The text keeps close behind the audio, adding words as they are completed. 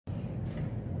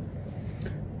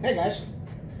Hey guys,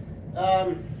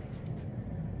 I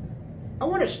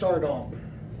want to start off.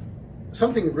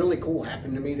 Something really cool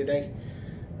happened to me today.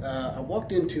 I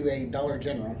walked into a Dollar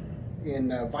General in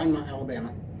Vinemont,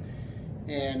 Alabama,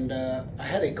 and I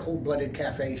had a Cold-Blooded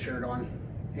Cafe shirt on,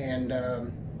 and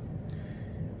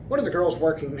one of the girls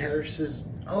working there says,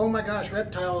 "Oh my gosh,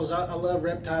 reptiles, I love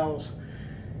reptiles."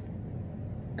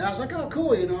 And I was like, "Oh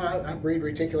cool, you know, I breed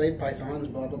reticulated pythons,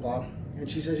 blah blah blah." And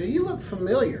she says, "You look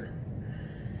familiar."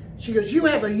 She goes, "You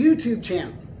have a YouTube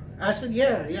channel." I said,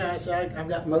 yeah. I said, I've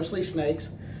got mostly snakes.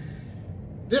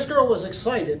 This girl was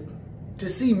excited to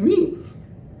see me.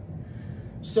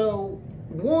 So,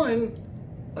 one,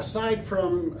 aside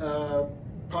from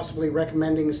possibly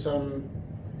recommending some,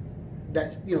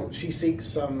 that, you know, she seeks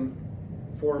some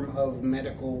form of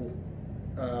medical,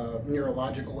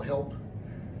 neurological help.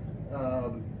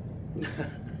 I'm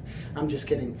just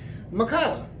kidding.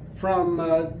 Makayla from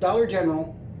Dollar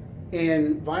General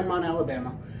in Vinemont,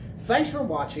 Alabama. Thanks for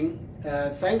watching.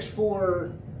 Thanks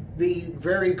for the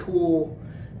very cool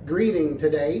greeting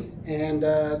today, and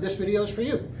this video is for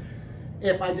you.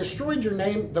 If I destroyed your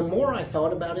name, the more I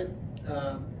thought about it,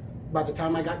 by the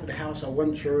time I got to the house, I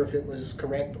wasn't sure if it was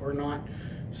correct or not.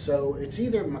 So it's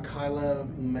either Makayla,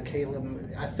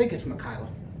 I think it's Makayla,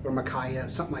 or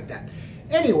Makaya, something like that.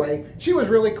 Anyway, she was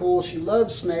really cool. She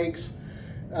loves snakes.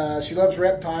 She loves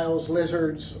reptiles,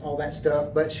 lizards, all that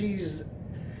stuff, but she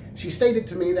stated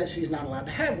to me that she's not allowed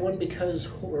to have one because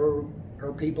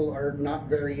her people are not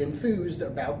very enthused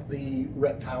about the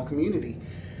reptile community.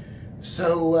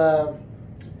 So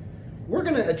we're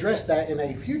going to address that in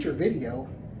a future video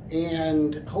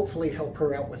and hopefully help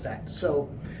her out with that. So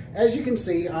as you can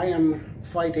see, I am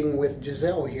fighting with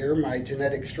Giselle here, my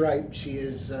genetic stripe. She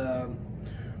is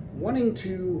wanting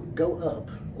to go up,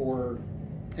 or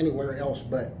anywhere else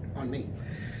but on me.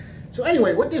 So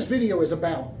anyway, what this video is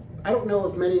about, I don't know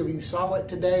if many of you saw it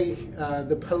today,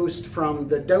 the post from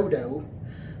the dodo,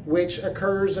 which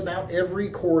occurs about every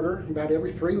quarter, about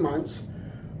every 3 months,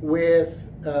 with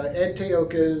Ed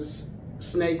Teoka's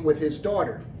snake with his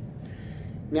daughter.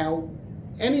 Now,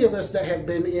 any of us that have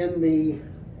been in the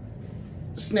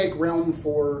snake realm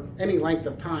for any length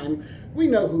of time, we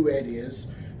know who Ed is.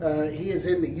 He is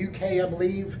in the UK, I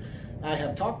believe. I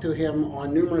have talked to him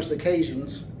on numerous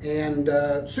occasions, and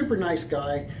super nice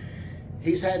guy.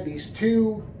 He's had these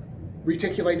two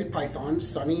reticulated pythons,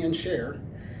 Sunny and Cher,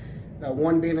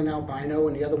 one being an albino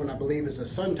and the other one I believe is a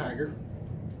sun tiger.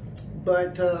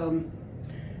 But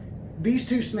these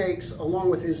two snakes, along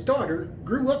with his daughter,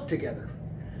 grew up together,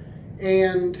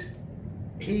 and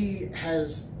he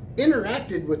has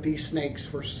interacted with these snakes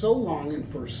for so long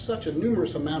and for such a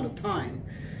numerous amount of time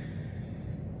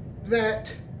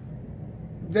that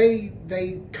they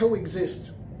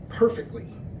coexist perfectly.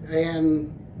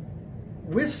 And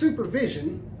with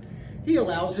supervision, he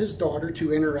allows his daughter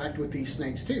to interact with these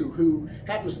snakes too, who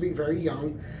happens to be very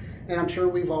young. And I'm sure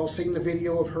we've all seen the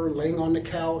video of her laying on the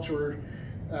couch or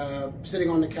sitting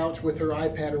on the couch with her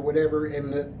iPad or whatever,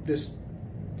 and this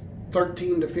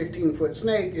 13 to 15 foot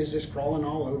snake is just crawling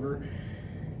all over.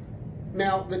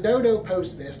 Now, the dodo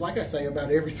posts this, like I say, about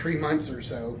every 3 months or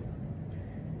so.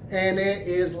 And it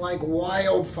is like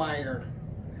wildfire.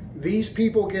 These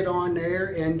people get on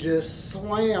there and just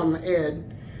slam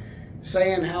Ed,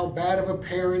 saying how bad of a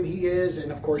parent he is.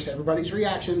 And of course, everybody's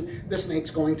reaction, the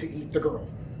snake's going to eat the girl.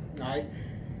 All right?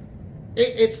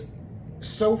 It's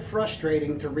so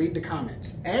frustrating to read the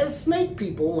comments. As snake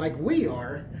people like we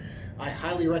are, I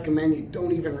highly recommend you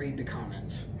don't even read the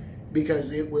comments,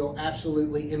 because it will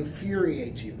absolutely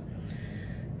infuriate you.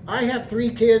 I have 3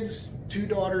 kids, 2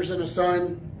 daughters and a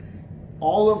son,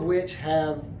 all of which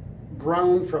have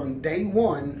grown from day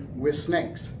one with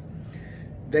snakes.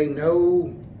 They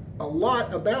know a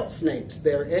lot about snakes.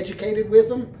 They're educated with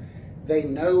them. They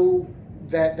know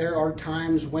that there are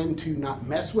times when to not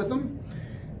mess with them.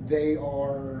 They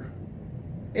are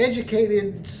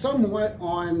educated somewhat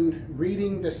on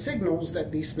reading the signals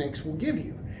that these snakes will give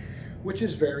you, which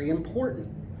is very important.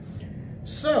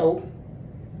 So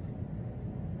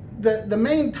the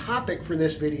main topic for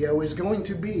this video is going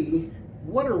to be,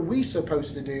 what are we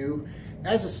supposed to do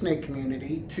as a snake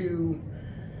community to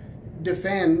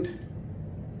defend,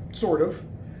 sort of,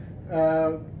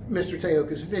 Mr.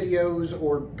 Teoka's videos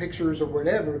or pictures or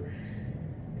whatever.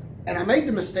 And I made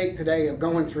the mistake today of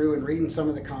going through and reading some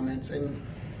of the comments, and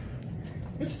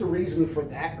it's the reason for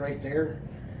that right there.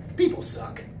 People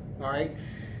suck, all right?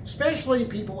 Especially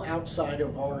people outside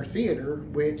of our theater,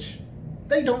 which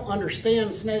they don't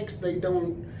understand snakes. They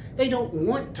don't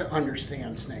want to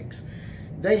understand snakes.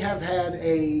 They have had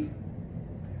a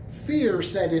fear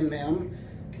set in them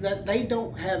that they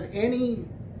don't have any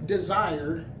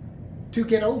desire to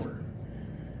get over.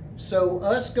 So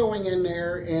us going in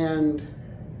there and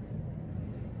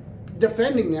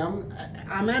defending them,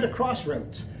 I'm at a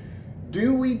crossroads.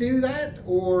 Do we do that,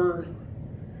 or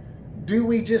do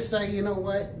we just say, you know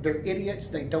what, they're idiots,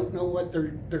 they don't know what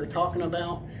they're talking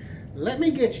about? Let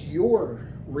me get your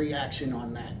reaction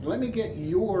on that. Let me get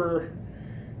your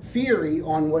theory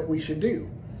on what we should do.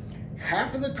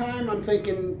 Half of the time I'm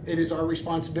thinking it is our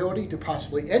responsibility to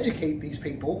possibly educate these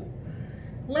people.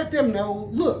 Let them know,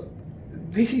 look,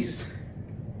 these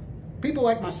people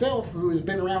like myself, who has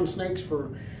been around snakes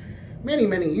for many,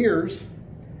 many years,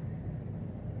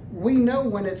 we know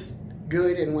when it's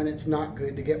good and when it's not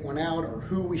good to get one out, or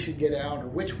who we should get out, or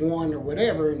which one, or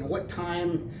whatever, and what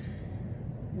time.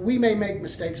 We may make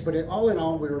mistakes, but all in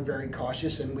all, we're very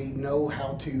cautious, and we know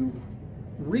how to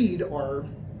read our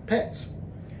pets.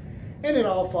 And it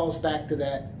all falls back to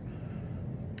that.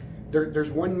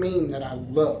 There's one meme that I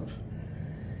love,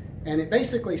 and it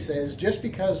basically says, just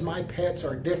because my pets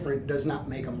are different does not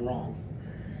make them wrong.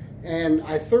 And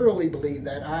I thoroughly believe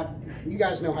that. You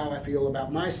guys know how I feel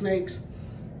about my snakes.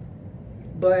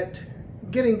 But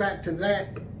getting back to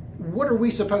that, what are we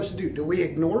supposed to do? Do we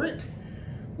ignore it?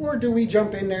 Or do we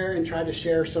jump in there and try to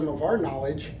share some of our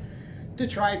knowledge to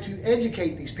try to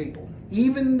educate these people?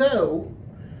 Even though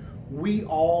we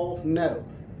all know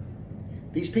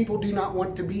these people do not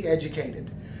want to be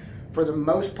educated. For the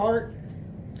most part,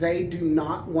 they do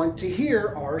not want to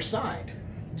hear our side.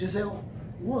 Giselle,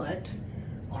 what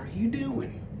are you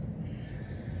doing?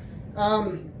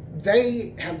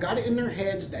 They have got it in their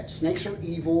heads that snakes are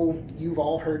evil. You've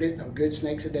all heard it, a good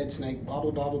snake's a dead snake, blah,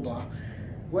 blah, blah, blah, blah.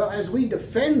 Well, as we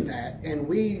defend that and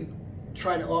we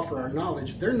try to offer our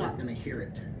knowledge, they're not going to hear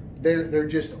it. They're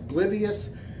just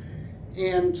oblivious.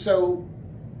 And so,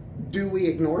 do we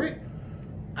ignore it?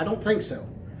 I don't think so.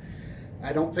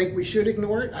 I don't think we should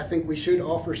ignore it. I think we should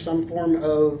offer some form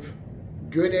of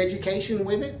good education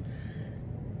with it.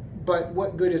 But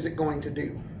what good is it going to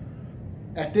do?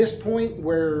 At this point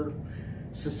where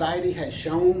society has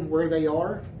shown where they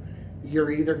are, you're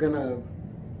either going to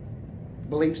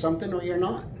believe something or you're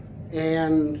not.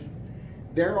 And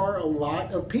there are a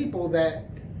lot of people that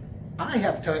I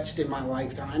have touched in my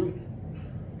lifetime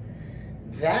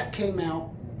that came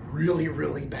out really,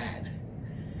 really bad.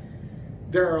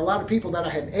 There are a lot of people that I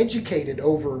have educated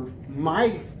over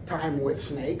my time with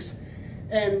snakes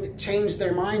and changed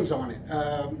their minds on it.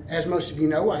 As most of you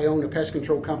know, I own a pest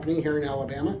control company here in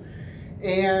Alabama,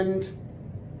 and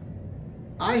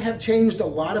I have changed a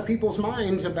lot of people's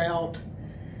minds about,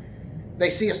 they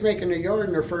see a snake in their yard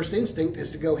and their first instinct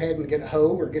is to go ahead and get a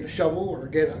hoe or get a shovel or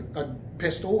get a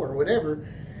pistol or whatever.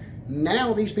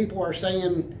 Now these people are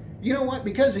saying, you know what,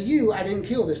 because of you, I didn't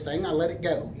kill this thing, I let it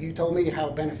go. You told me how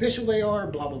beneficial they are,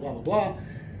 blah, blah, blah, blah, blah.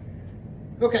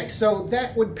 Okay, so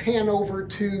that would pan over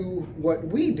to what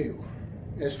we do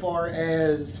as far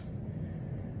as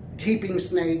keeping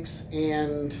snakes.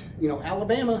 And, you know,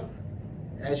 Alabama,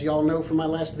 as y'all know from my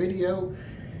last video,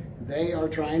 they are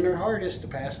trying their hardest to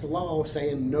pass the law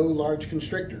saying no large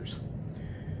constrictors.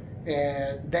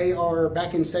 They are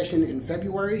back in session in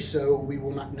February, so we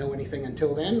will not know anything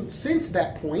until then. Since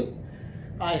that point,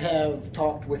 I have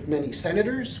talked with many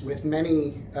senators, with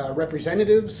many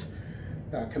representatives,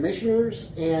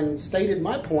 commissioners, and stated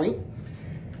my point.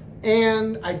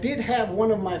 And I did have one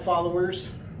of my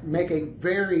followers make a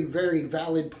very, very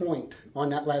valid point on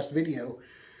that last video,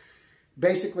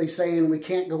 basically saying we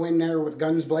can't go in there with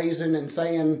guns blazing and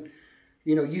saying,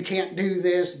 you know, you can't do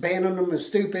this, banning them is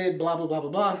stupid, blah, blah, blah, blah,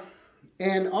 blah,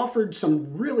 and offered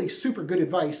some really super good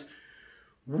advice,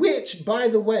 which, by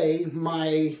the way,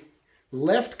 my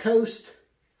left coast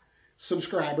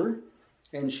subscriber,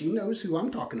 and she knows who I'm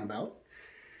talking about,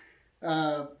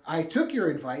 I took your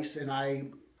advice and I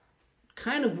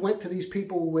kind of went to these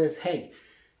people with, hey,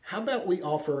 how about we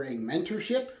offer a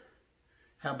mentorship?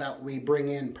 How about we bring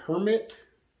in permit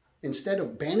instead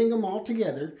of banning them all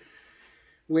together,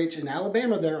 which in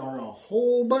Alabama there are a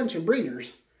whole bunch of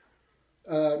breeders,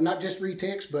 not just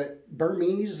retics, but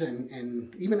Burmese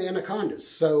and even anacondas.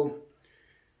 So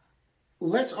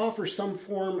let's offer some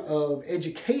form of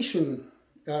education,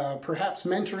 perhaps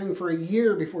mentoring for a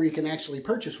year before you can actually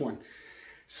purchase one.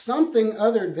 Something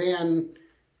other than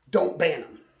don't ban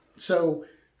them. So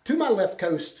to my left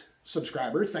coast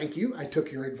subscriber, thank you. I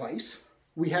took your advice.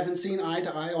 We haven't seen eye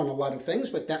to eye on a lot of things,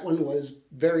 but that one was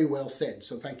very well said,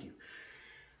 so thank you.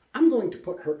 I'm going to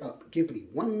put her up. Give me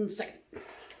 1 second.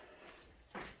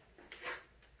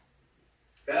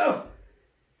 Oh,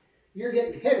 you're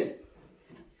getting heavy.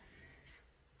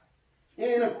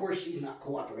 And of course she's not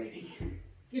cooperating.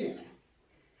 Get in there.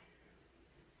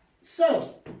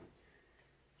 So,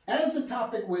 as the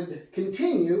topic would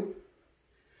continue,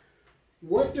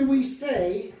 what do we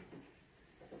say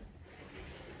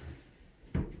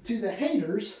to the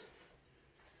haters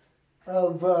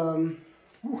of,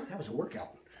 that was a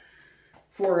workout,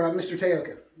 for Mr.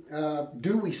 Teoka?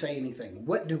 Do we say anything?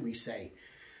 What do we say?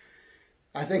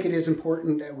 I think it is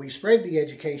important that we spread the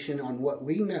education on what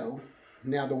we know.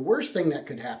 Now, the worst thing that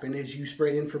could happen is you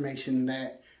spread information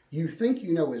that you think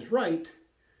you know is right,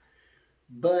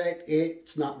 but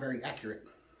it's not very accurate.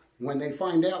 When they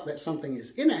find out that something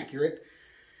is inaccurate,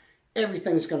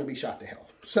 everything's going to be shot to hell.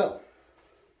 So,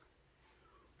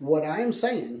 what I am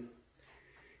saying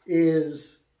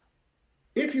is,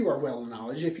 if you are well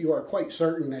knowledge, if you are quite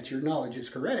certain that your knowledge is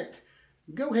correct,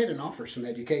 go ahead and offer some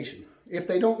education. If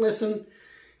they don't listen,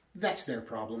 that's their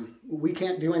problem. We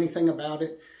can't do anything about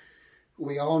it.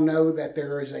 We all know that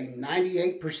there is a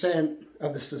 98%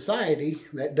 of the society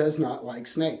that does not like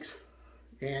snakes.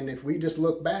 And if we just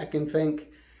look back and think,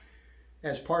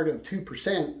 as part of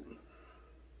 2%,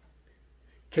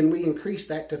 can we increase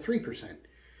that to 3%?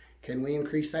 Can we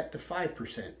increase that to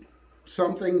 5%?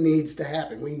 Something needs to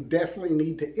happen. We definitely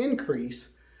need to increase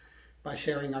by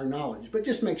sharing our knowledge, but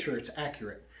just make sure it's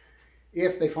accurate.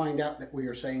 If they find out that we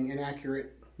are saying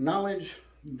inaccurate knowledge,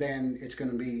 then it's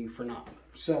going to be for naught.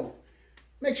 So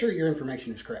make sure your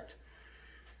information is correct.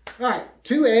 All right,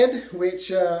 to Ed,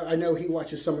 which I know he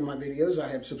watches some of my videos. I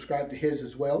have subscribed to his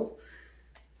as well.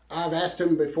 I've asked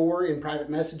him before in private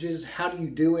messages, how do you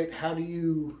do it? How do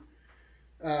you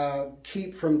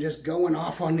keep from just going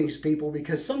off on these people?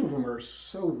 Because some of them are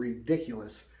so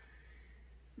ridiculous.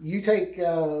 You take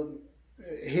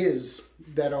his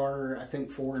that are, I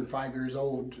think, 4 and 5 years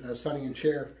old, Sonny and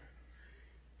Cher.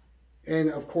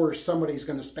 And of course, somebody's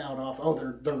going to spout off,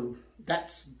 oh,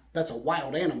 that's a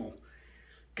wild animal.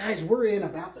 Guys, we're in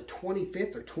about the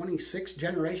 25th or 26th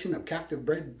generation of captive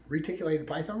bred reticulated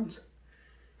pythons.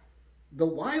 The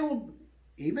wild,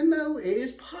 even though it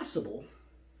is possible,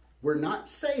 we're not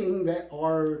saying that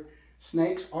our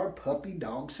snakes are puppy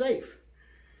dog safe.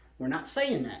 We're not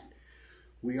saying that.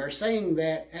 We are saying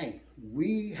that, hey,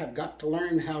 we have got to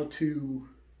learn how to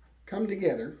come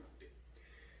together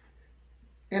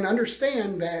and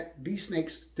understand that these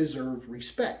snakes deserve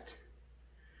respect.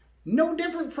 No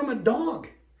different from a dog.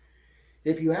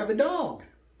 If you have a dog,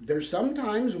 there's some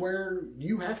times where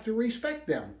you have to respect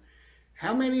them.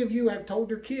 How many of you have told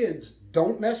your kids,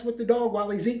 don't mess with the dog while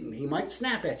he's eating, he might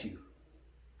snap at you?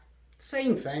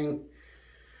 Same thing.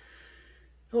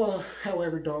 Oh,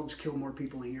 however, dogs kill more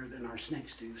people a year than our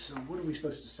snakes do, so what are we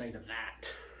supposed to say to that?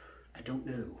 I don't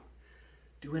know.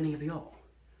 Do any of y'all?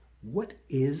 What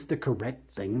is the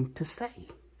correct thing to say?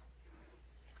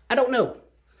 I don't know.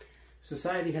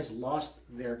 Society has lost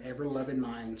their ever-loving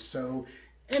minds, so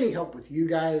any help with you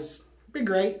guys would be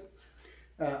great.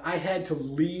 I had to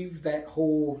leave that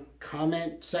whole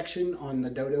comment section on the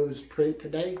Dodo's print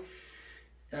today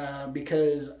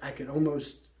because I could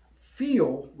almost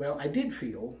feel, well, I did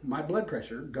feel my blood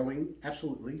pressure going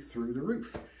absolutely through the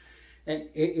roof. And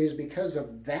it is because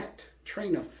of that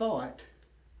train of thought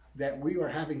that we are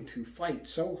having to fight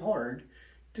so hard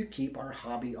to keep our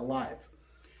hobby alive.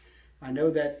 I know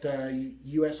that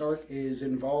U.S. Art is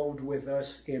involved with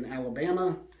us in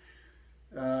Alabama.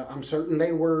 I'm certain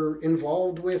they were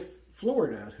involved with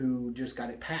Florida, who just got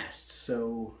it passed.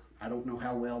 So I don't know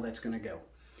how well that's going to go.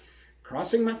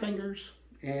 Crossing my fingers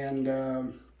and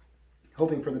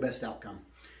hoping for the best outcome.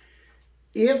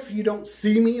 If you don't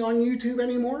see me on YouTube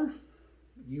anymore,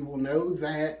 you will know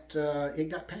that it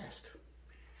got passed.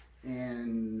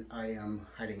 And I am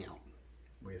hiding out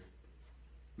with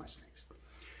my snakes.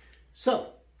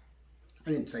 So, I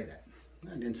didn't say that.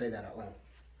 I didn't say that out loud.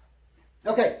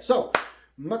 Okay, so,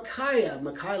 Makayla,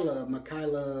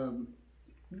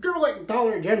 girl at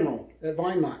Dollar General at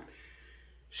Vinemont.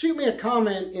 Shoot me a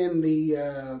comment in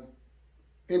the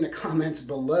comments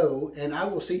below, and I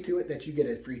will see to it that you get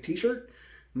a free t-shirt,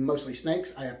 mostly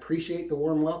snakes. I appreciate the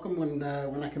warm welcome when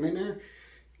I come in there.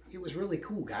 It was really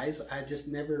cool, guys. I'd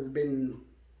never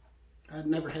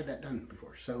had that done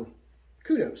before, so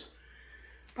kudos.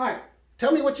 All right,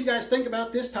 tell me what you guys think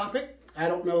about this topic. I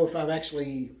don't know if I've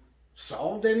actually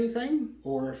solved anything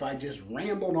or if I just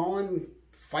rambled on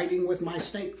fighting with my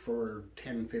snake for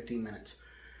 10, 15 minutes.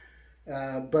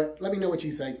 But let me know what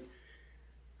you think.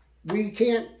 We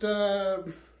can't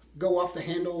go off the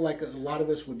handle like a lot of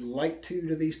us would like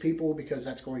to these people because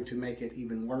that's going to make it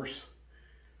even worse.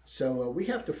 So we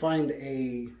have to find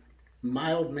a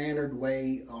mild-mannered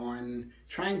way on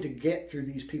trying to get through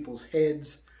these people's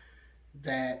heads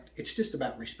that it's just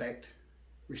about respect.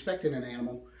 Respecting an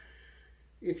animal.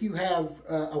 If you have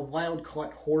a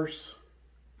wild-caught horse,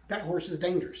 that horse is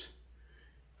dangerous.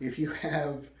 if you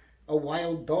have a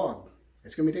wild dog.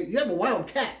 It's going to be, you have a wild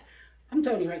cat. I'm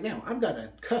telling you right now, I've got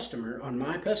a customer on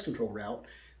my pest control route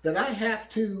that I have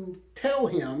to tell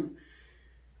him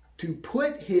to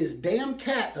put his damn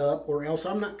cat up or else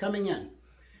I'm not coming in.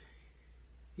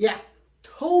 Yeah,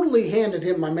 totally handed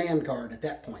him my man card at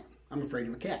that point. I'm afraid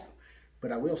of a cat.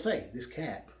 But I will say, this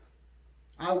cat,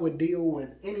 I would deal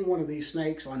with any one of these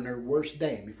snakes on their worst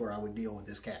day before I would deal with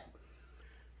this cat.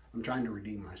 I'm trying to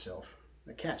redeem myself.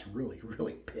 The cat's really,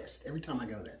 really pissed every time I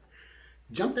go there.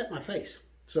 Jumped at my face.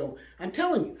 So I'm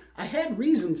telling you, I had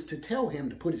reasons to tell him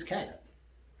to put his cat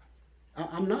up.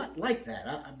 I'm not like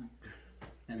that.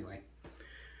 Anyway,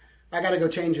 I got to go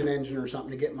change an engine or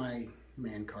something to get my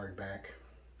man card back.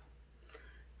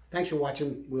 Thanks for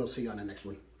watching. We'll see you on the next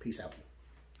one. Peace out.